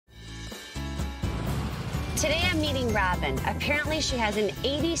Today I'm meeting Robin. Apparently she has an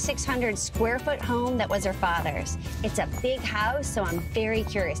 8,600 square foot home that was her father's. It's a big house, so I'm very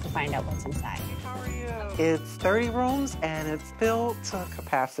curious to find out what's inside. How are you? It's 30 rooms and it's filled to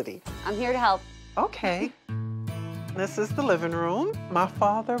capacity. I'm here to help. Okay. This is the living room. My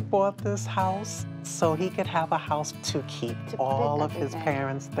father bought this house so he could have a house to keep all of his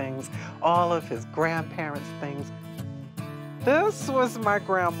parents' things, all of his grandparents' things. This was my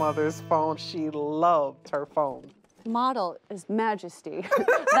grandmother's phone. She loved her phone. Model is Majesty.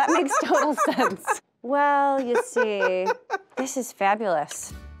 That makes total sense. Well, you see, this is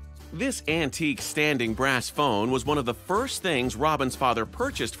fabulous. This antique standing brass phone was one of the first things Robin's father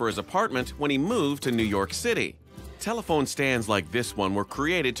purchased for his apartment when he moved to New York City. Telephone stands like this one were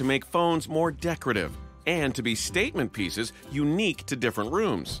created to make phones more decorative and to be statement pieces unique to different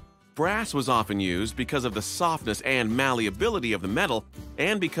rooms. Brass was often used because of the softness and malleability of the metal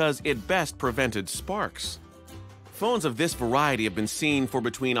and because it best prevented sparks. Phones of this variety have been seen for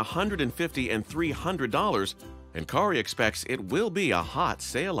between $150 and $300, and Cari expects it will be a hot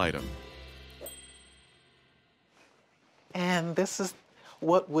sale item. And this is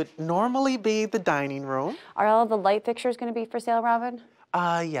what would normally be the dining room. Are all the light fixtures going to be for sale, Robin?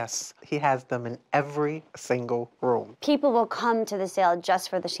 Yes. He has them in every single room. People will come to the sale just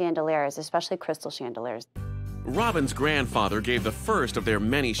for the chandeliers, especially crystal chandeliers. Robin's grandfather gave the first of their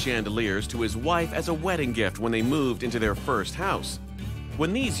many chandeliers to his wife as a wedding gift when they moved into their first house.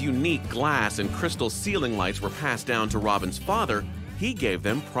 When these unique glass and crystal ceiling lights were passed down to Robin's father, he gave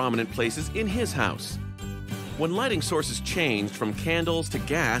them prominent places in his house. When lighting sources changed from candles to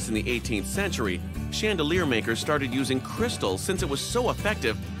gas in the 18th century, chandelier makers started using crystal since it was so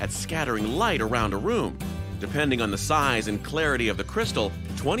effective at scattering light around a room. Depending on the size and clarity of the crystal,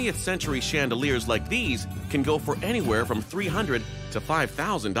 20th century chandeliers like these can go for anywhere from $300 to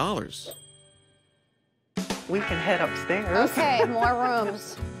 $5,000. We can head upstairs. Okay, more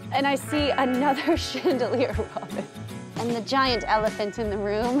rooms. And I see another chandelier, Robin. And the giant elephant in the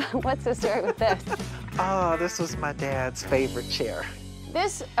room. What's the story with this? Oh, this was my dad's favorite chair.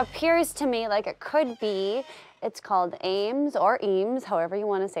 This appears to me like it could be, it's called Eames or Eames, however you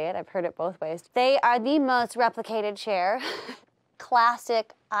want to say it. I've heard it both ways. They are the most replicated chair.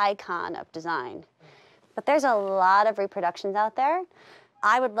 Classic icon of design. But there's a lot of reproductions out there.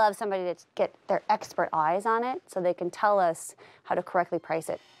 I would love somebody to get their expert eyes on it so they can tell us how to correctly price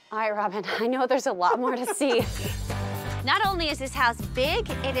it. All right, Robin, I know there's a lot more to see. Not only is this house big,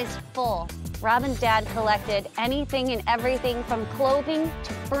 it is full. Robin's dad collected anything and everything from clothing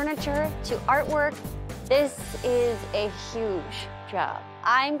to furniture to artwork. This is a huge job.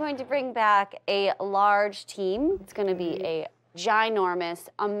 I'm going to bring back a large team. It's going to be a ginormous,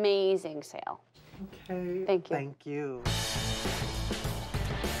 amazing sale. Okay. Thank you. Thank you.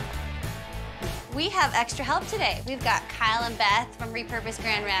 We have extra help today. We've got Kyle and Beth from Repurpose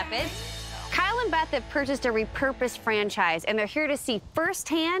Grand Rapids. Kyle and Beth have purchased a repurposed franchise, and they're here to see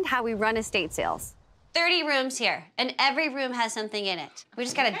firsthand how we run estate sales. 30 rooms here, and every room has something in it. We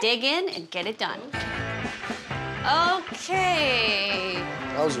just gotta dig in and get it done. Okay.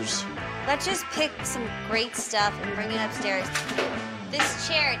 Wowzers. Let's just pick some great stuff and bring it upstairs. This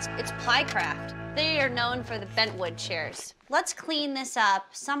chair, it's Plycraft. They are known for the bentwood chairs. Let's clean this up.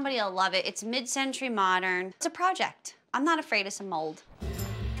 Somebody will love it. It's mid-century modern. It's a project. I'm not afraid of some mold.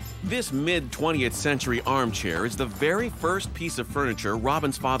 This mid-20th century armchair is the very first piece of furniture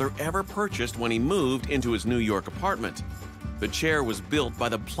Robin's father ever purchased when he moved into his New York apartment. The chair was built by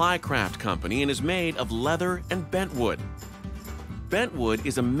the Plycraft company and is made of leather and bentwood. Bentwood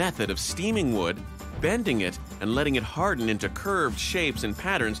is a method of steaming wood, bending it, and letting it harden into curved shapes and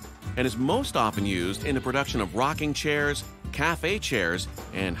patterns, and is most often used in the production of rocking chairs, cafe chairs,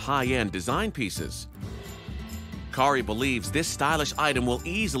 and high-end design pieces. Cari believes this stylish item will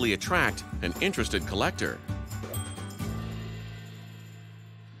easily attract an interested collector.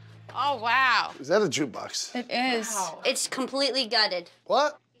 Oh, wow. Is that a jukebox? It is. Wow. It's completely gutted.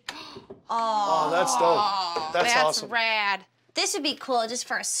 What? Oh, that's dope. That's awesome. Rad. This would be cool just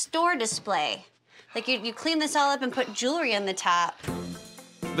for a store display. Like you clean this all up and put jewelry on the top.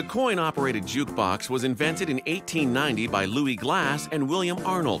 The coin-operated jukebox was invented in 1890 by Louis Glass and William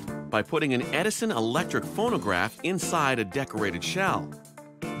Arnold by putting an Edison electric phonograph inside a decorated shell.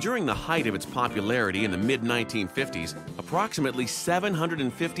 During the height of its popularity in the mid-1950s, approximately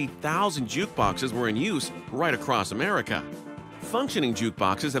 750,000 jukeboxes were in use right across America. Functioning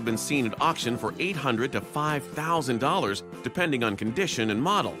jukeboxes have been seen at auction for $800 to $5,000, depending on condition and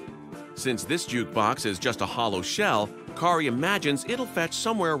model. Since this jukebox is just a hollow shell, Cari imagines it'll fetch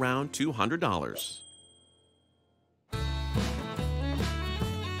somewhere around $200.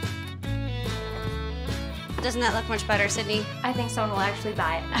 Doesn't that look much better, Sydney? I think someone will actually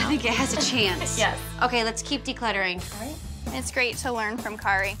buy it now. I think it has a chance. Yes. Okay, let's keep decluttering. All right. It's great to learn from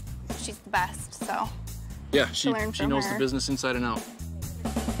Cari. She's the best, so. Yeah, she learn from knows her. the business inside and out.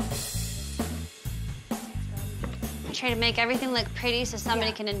 Try to make everything look pretty so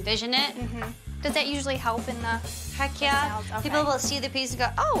somebody Yeah. can envision it. Does that usually help in the Heck yeah. sounds? Okay. People will see the piece and go,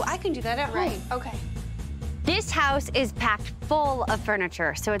 oh, I can do that at home. Okay. This house is packed full of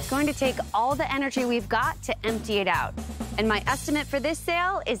furniture, so it's going to take all the energy we've got to empty it out. And my estimate for this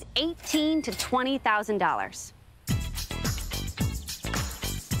sale is $18,000 to $20,000.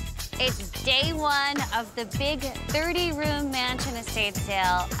 It's day one of the big 30-room mansion estate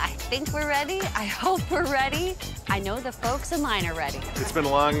sale. I think we're ready. I hope we're ready. I know the folks in line are ready. It's been a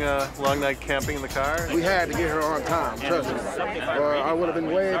long night camping in the car. We had to get her on time, trust me. Or I would have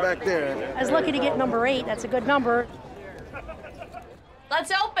been way back there. I was lucky to get number 8. That's a good number.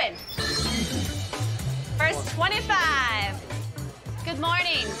 Let's open. First 25. Good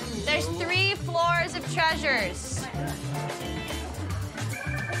morning. There's 3 floors of treasures.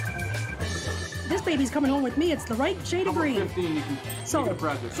 This baby's coming home with me. It's the right shade of green. 15, you can So,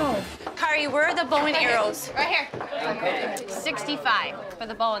 Cari, where are the bow and arrows? Right here. Okay. 65 for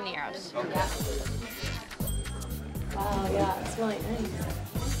the bow and the arrows. Oh, yeah, it's really nice.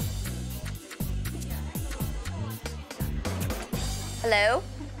 Hello?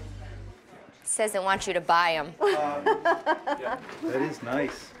 Says it wants you to buy them. That is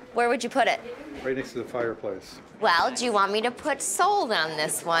nice. Where would you put it? Right next to the fireplace. Well, do you want me to put sold on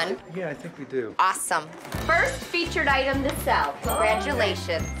this one? Yeah, I think we do. Awesome. First featured item to sell.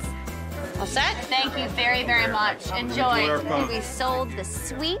 Congratulations. All set? Thank you very, very much. Enjoy. We sold the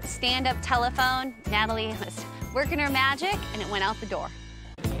sweet stand-up telephone. Natalie was working her magic, and it went out the door.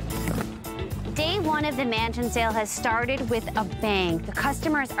 Day one of the mansion sale has started with a bang. The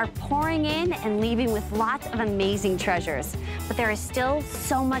customers are pouring in and leaving with lots of amazing treasures. But there is still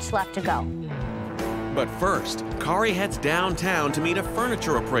so much left to go. But first, Cari heads downtown to meet a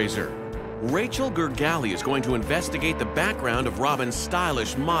furniture appraiser. Rachel Gergali is going to investigate the background of Robin's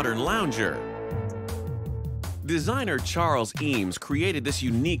stylish modern lounger. Designer Charles Eames created this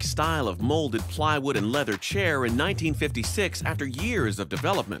unique style of molded plywood and leather chair in 1956 after years of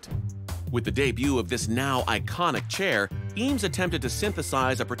development. With the debut of this now iconic chair, Eames attempted to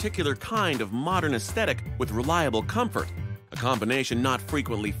synthesize a particular kind of modern aesthetic with reliable comfort, a combination not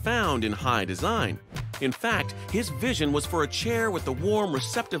frequently found in high design. In fact, his vision was for a chair with the warm,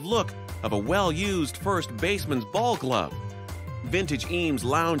 receptive look of a well-used first baseman's ball glove. Vintage Eames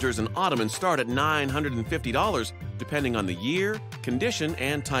loungers and ottomans start at $950, depending on the year, condition,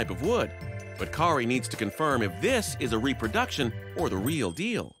 and type of wood. But Cari needs to confirm if this is a reproduction or the real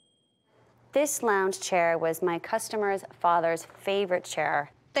deal. This lounge chair was my customer's father's favorite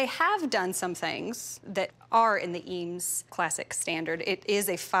chair. They have done some things that are in the Eames classic standard. It is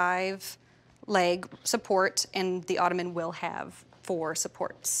a 5-leg support, and the ottoman will have 4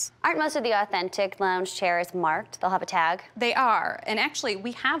 supports. Aren't most of the authentic lounge chairs marked? They'll have a tag? They are, and actually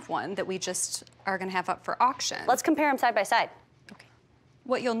we have one that we just are gonna have up for auction. Let's compare them side by side. Okay.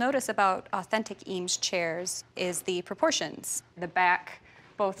 What you'll notice about authentic Eames chairs is the proportions. The back,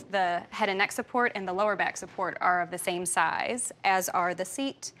 both the head and neck support and the lower back support are of the same size, as are the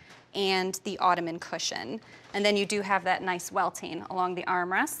seat and the ottoman cushion. And then you do have that nice welting along the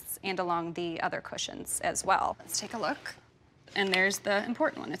armrests and along the other cushions as well. Let's take a look. And there's the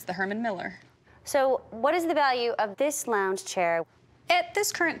important one, it's the Herman Miller. So what is the value of this lounge chair? At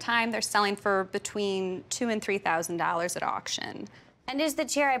this current time, they're selling for between $2,000 and $3,000 at auction. And is the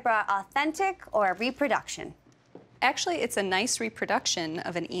chair I brought authentic or a reproduction? Actually, it's a nice reproduction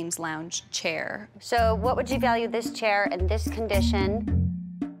of an Eames lounge chair. So what would you value this chair in this condition?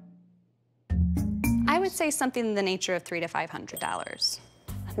 I would say something in the nature of $300 to $500.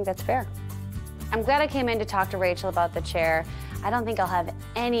 I think that's fair. I'm glad I came in to talk to Rachel about the chair. I don't think I'll have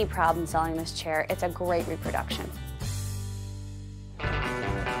any problem selling this chair. It's a great reproduction.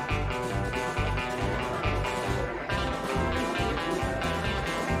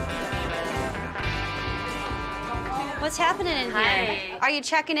 What's happening in here? Are you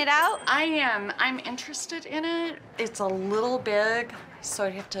checking it out? I am. I'm interested in it. It's a little big, so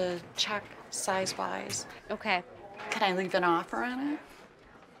I'd have to check size-wise. Okay. Can I leave an offer on it?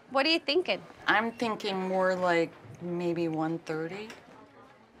 What are you thinking? I'm thinking more like maybe 130.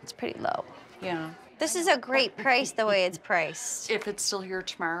 It's pretty low. Yeah. This is a great price the way it's priced. If it's still here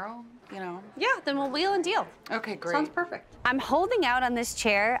tomorrow, you know. Yeah, then we'll wheel and deal. Okay, great. Sounds perfect. I'm holding out on this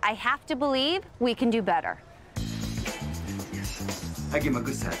chair. I have to believe we can do better. I give him a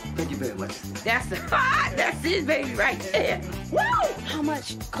good side. Thank you very much. That's it, baby, right there. Woo! How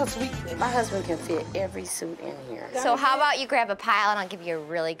much? Because my husband can fit every suit in here. So how about you grab a pile and I'll give you a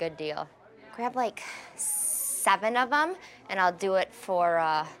really good deal. Grab like 7 of them and I'll do it for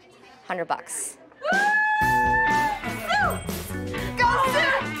 $100. Go, Sue!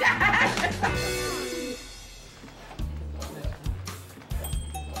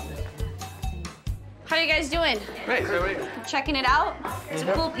 How are you guys doing? Great, great. Checking it out? It's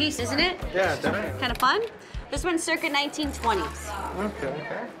a cool piece, isn't it? Yeah, definitely. Kind of fun. This one's circa 1920s.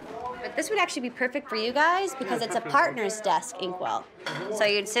 Okay. But this would actually be perfect for you guys because it's a partner's desk inkwell. So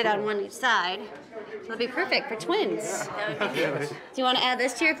you'd sit on one each side. It'll be perfect for twins. Do you want to add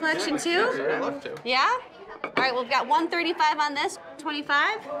this to your collection too? I'd love to. Yeah? All right, we've got 135 on this,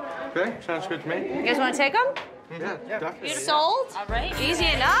 25. Okay, sounds good to me. You guys want to take them? Yeah, definitely. Sold? All right. Easy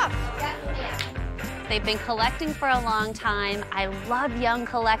enough. They've been collecting for a long time. I love young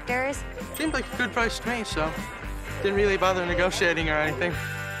collectors. Seemed like a good price to me, so didn't really bother negotiating or anything.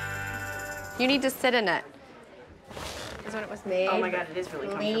 You need to sit in it. Is when it was made. Oh my God, it is really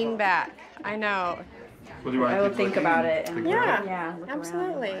comfortable. Lean back. I know. Well, do you want I will think about it. And Yeah,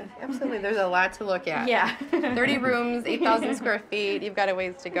 absolutely. Absolutely. There's a lot to look at. Yeah. 30 rooms, 8,000 square feet. You've got a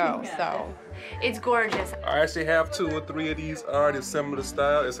ways to go, so. It's gorgeous. I actually have 2 or 3 of these already similar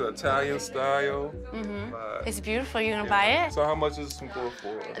style. It's an Italian style. It's beautiful. You gonna buy it? So how much does this one go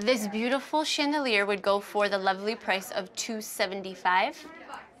for? This beautiful chandelier would go for the lovely price of $275.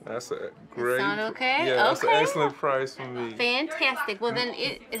 That's a great. Sound okay? Yeah, that's Okay. an excellent price for me. Fantastic. Well, then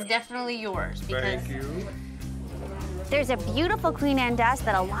it is definitely yours. Thank you. There's a beautiful Queen Anne desk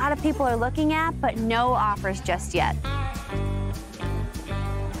that a lot of people are looking at, but no offers just yet.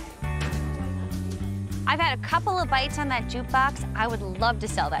 I've had a couple of bites on that jukebox. I would love to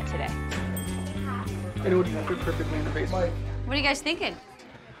sell that today. It would fit perfectly in the basement. What are you guys thinking?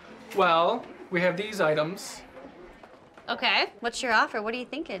 Well, we have these items. Okay. What's your offer? What are you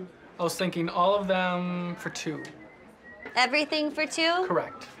thinking? I was thinking all of them for 2. Everything for 2?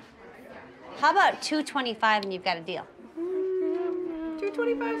 Correct. How about 225 and you've got a deal?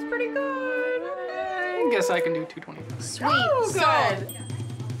 225 is pretty good. I guess I can do 225. Sweet. Oh, good.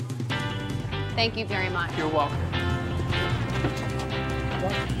 Thank you very much. You're welcome.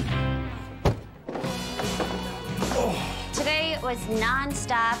 Today was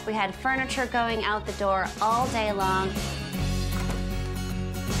non-stop. We had furniture going out the door all day long.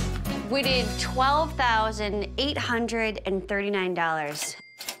 We did $12,839.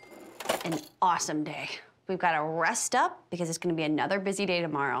 An awesome day. We've got to rest up because it's going to be another busy day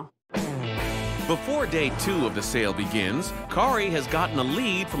tomorrow. Before day 2 of the sale begins, Cari has gotten a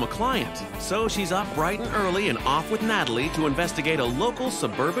lead from a client. So she's up bright and early and off with Natalie to investigate a local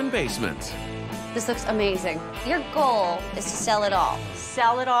suburban basement. This looks amazing. Your goal is to sell it all.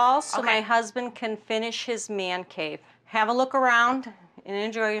 Sell it all so my husband can finish his man cave. Have a look around and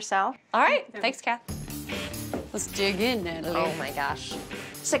enjoy yourself. All right. Thanks, Kath. Let's dig in, Natalie. Oh my gosh.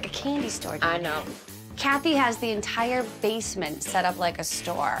 It's like a candy store. I know. Kathy has the entire basement set up like a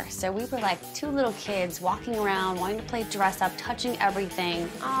store. So we were like 2 little kids walking around, wanting to play dress up, touching everything.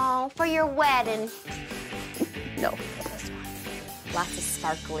 Oh, for your wedding. No. Lots of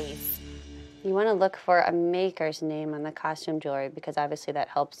sparklies. You want to look for a maker's name on the costume jewelry because obviously that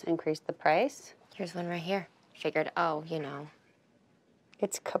helps increase the price. Here's one right here. Figured, oh, you know.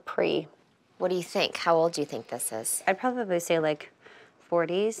 It's Capri. What do you think? How old do you think this is? I'd probably say like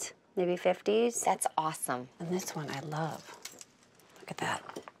 40s, maybe 50s. That's awesome. And this one I love. Look at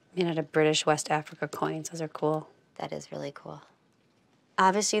that. Made out of British West Africa coins. Those are cool. That is really cool.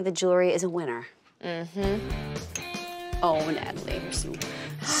 Obviously, the jewelry is a winner. Mm-hmm. Oh, Natalie, here's some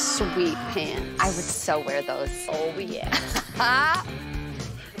sweet pants. I would so wear those. Oh, yeah.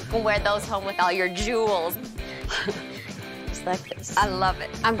 We'll wear those home with all your jewels. Just like this. I love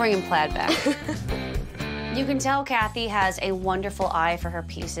it. I'm bringing plaid back. You can tell Kathy has a wonderful eye for her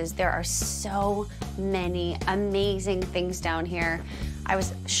pieces. There are so many amazing things down here. I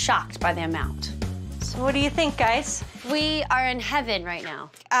was shocked by the amount. So what do you think, guys? We are in heaven right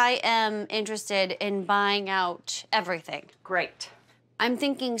now. I am interested in buying out everything. Great. I'm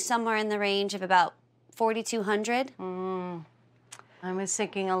thinking somewhere in the range of about 4,200. I was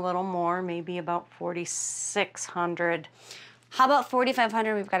thinking a little more, maybe about 4,600. How about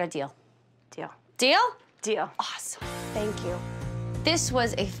 4,500? We've got a deal. Deal. Deal? Deal. Awesome. Thank you. This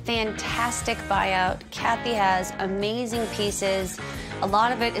was a fantastic buyout. Kathy has amazing pieces. A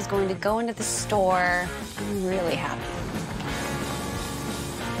lot of it is going to go into the store. I'm really happy.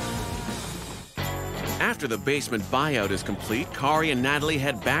 After the basement buyout is complete, Cari and Natalie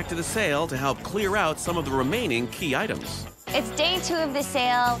head back to the sale to help clear out some of the remaining key items. It's day 2 of the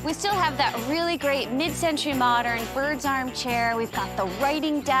sale. We still have that really great mid-century modern bird's arm chair. We've got the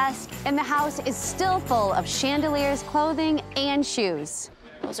writing desk, and the house is still full of chandeliers, clothing, and shoes.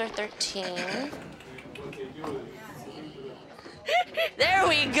 Those are 13. There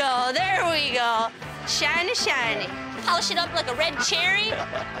we go, there we go. Shiny, shiny. Polish it up like a red cherry.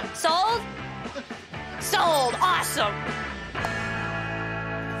 Sold? Sold, awesome.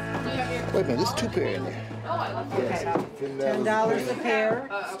 Wait a minute, there's 2 pair in there. $10 a pair.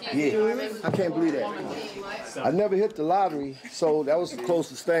 Yeah, I can't believe that. I never hit the lottery, so that was the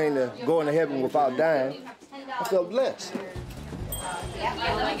closest thing to going to heaven without dying. I felt blessed.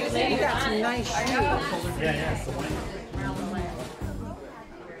 You got some nice shoes.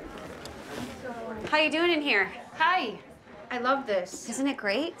 How you doing in here? Hi. I love this. Isn't it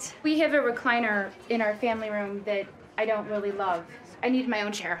great? We have a recliner in our family room that I don't really love. I need my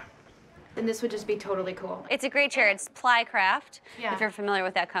own chair. And this would just be totally cool. It's a great chair. It's Plycraft, Yeah. if you're familiar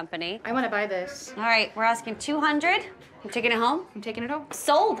with that company. I want to buy this. All right, we're asking $200. I'm taking it home? I'm taking it home.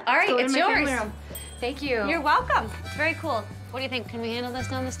 Sold. All right, Still in it's my yours. family room. Thank you. You're welcome. It's very cool. What do you think? Can we handle this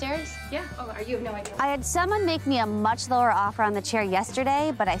down the stairs? Yeah. Oh, you have no idea. I had someone make me a much lower offer on the chair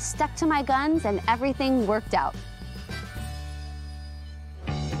yesterday, but I stuck to my guns and everything worked out.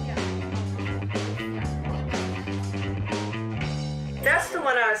 That's the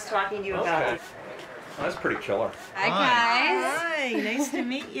one I was talking to you about. Okay. That's pretty killer. Hi, guys. Hi, nice to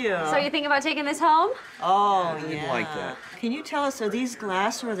meet you. So you think about taking this home? Oh, I yeah. like that. Can you tell us, are these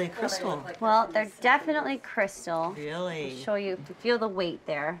glass or are they crystal? Well, they're definitely crystal. Really? Show you, feel the weight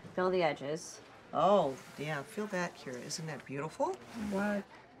there, feel the edges. Oh, yeah, feel that here. Isn't that beautiful? What?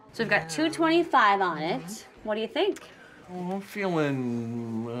 So we've got $225 on it. What do you think? Oh, I'm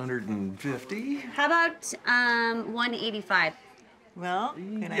feeling 150. How about $185? Well,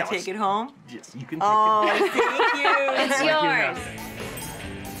 can I Yes. take it home? Yes, you can take Oh, it. thank you. It's yours.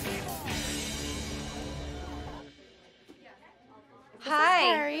 Hi.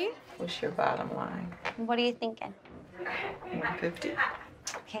 Cari. What's your bottom line? What are you thinking? 150?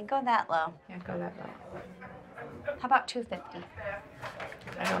 Can't go that low. Can't go that low. How about $250?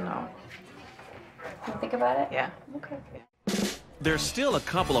 I don't know. Can you think about it? Yeah. Okay. There's still a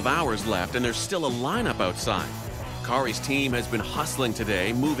couple of hours left, and there's still a lineup outside. Cari's team has been hustling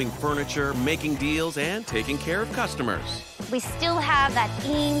today, moving furniture, making deals, and taking care of customers. We still have that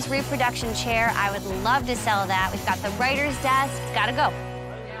Eames Reproduction chair. I would love to sell that. We've got the writer's desk. It's gotta go.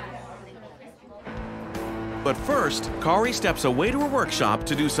 But first, Cari steps away to her workshop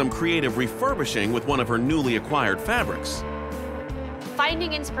to do some creative refurbishing with one of her newly acquired fabrics.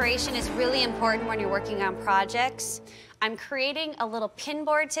 Finding inspiration is really important when you're working on projects. I'm creating a little pin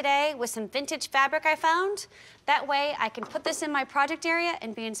board today with some vintage fabric I found. That way I can put this in my project area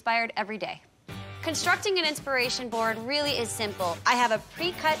and be inspired every day. Constructing an inspiration board really is simple. I have a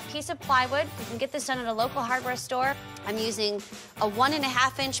pre-cut piece of plywood. You can get this done at a local hardware store. I'm using a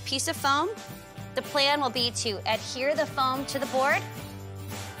 1.5-inch piece of foam. The plan will be to adhere the foam to the board.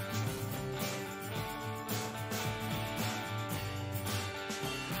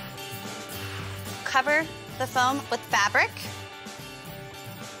 Cover the foam with fabric.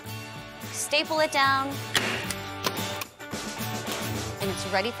 Staple it down. And it's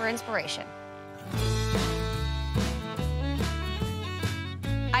ready for inspiration.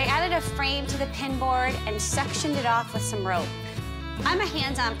 I added a frame to the pin board and sectioned it off with some rope. I'm a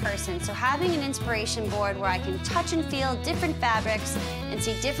hands-on person, so having an inspiration board where I can touch and feel different fabrics and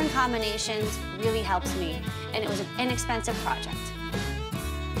see different combinations really helps me. And it was an inexpensive project.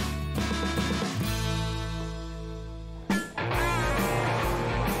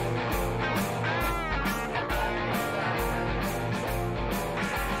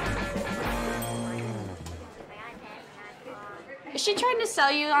 Is she trying to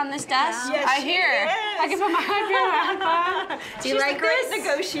sell you on this desk? Yes, I she hear. is. I can put my hand on. Do you like this? this?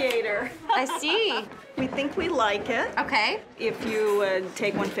 Negotiator. I see. We think we like it. Okay. If you would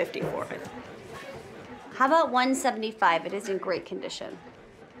take 150 for it. How about 175? It is in great condition.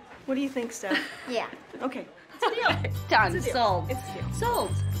 What do you think, Steph? Yeah. Okay. It's a deal. Done. It's a deal. Sold. It's a deal.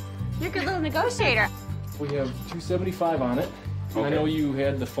 Sold. You're a good little negotiator. We have 275 on it. And I know you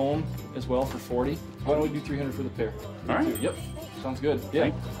had the foam as well for 40. Why don't we do 300 for the pair? All right. Yep. Sounds good.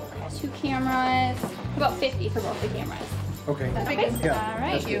 Yeah. 2 cameras. About 50 for both the cameras. Okay. Okay. Yeah. All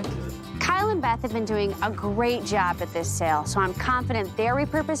right. That's good. Kyle and Beth have been doing a great job at this sale, so I'm confident their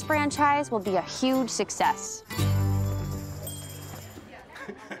repurposed franchise will be a huge success.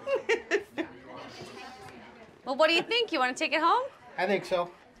 Well, what do you think? You want to take it home? I think so.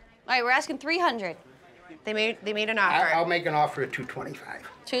 All right, we're asking 300. They made an offer. I'll make an offer at 225.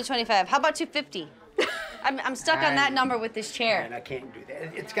 225. How about 250? I'm stuck on that number with this chair. And I can't do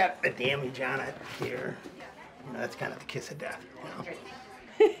that. It's got a damage on it here. You know, that's kind of the kiss of death. You know?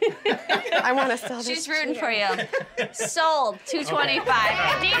 I want to sell this. She's rooting for you. Sold,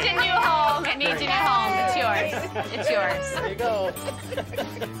 $225. It needs a new home. It needs a new home. It's yours. It's yours. There you go.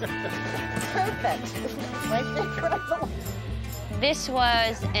 Perfect. My favorite. This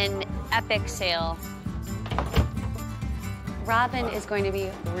was an epic sale. Robin is going to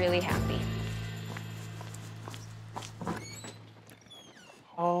be really happy.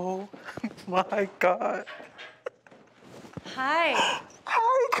 Oh my God. Hi.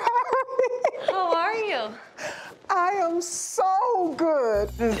 Hi, Cari. How are you? I am so good.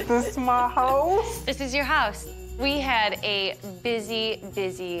 Is this my house? This is your house. We had a busy,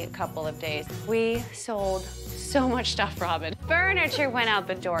 busy couple of days. We sold so much stuff, Robin. Furniture went out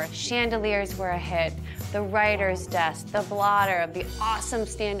the door. Chandeliers were a hit. The writer's desk, the blotter, the awesome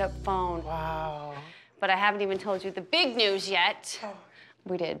stand-up phone. Wow. But I haven't even told you the big news yet.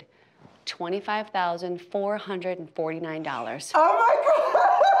 We did $25,449. Oh my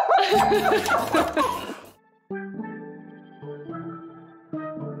God!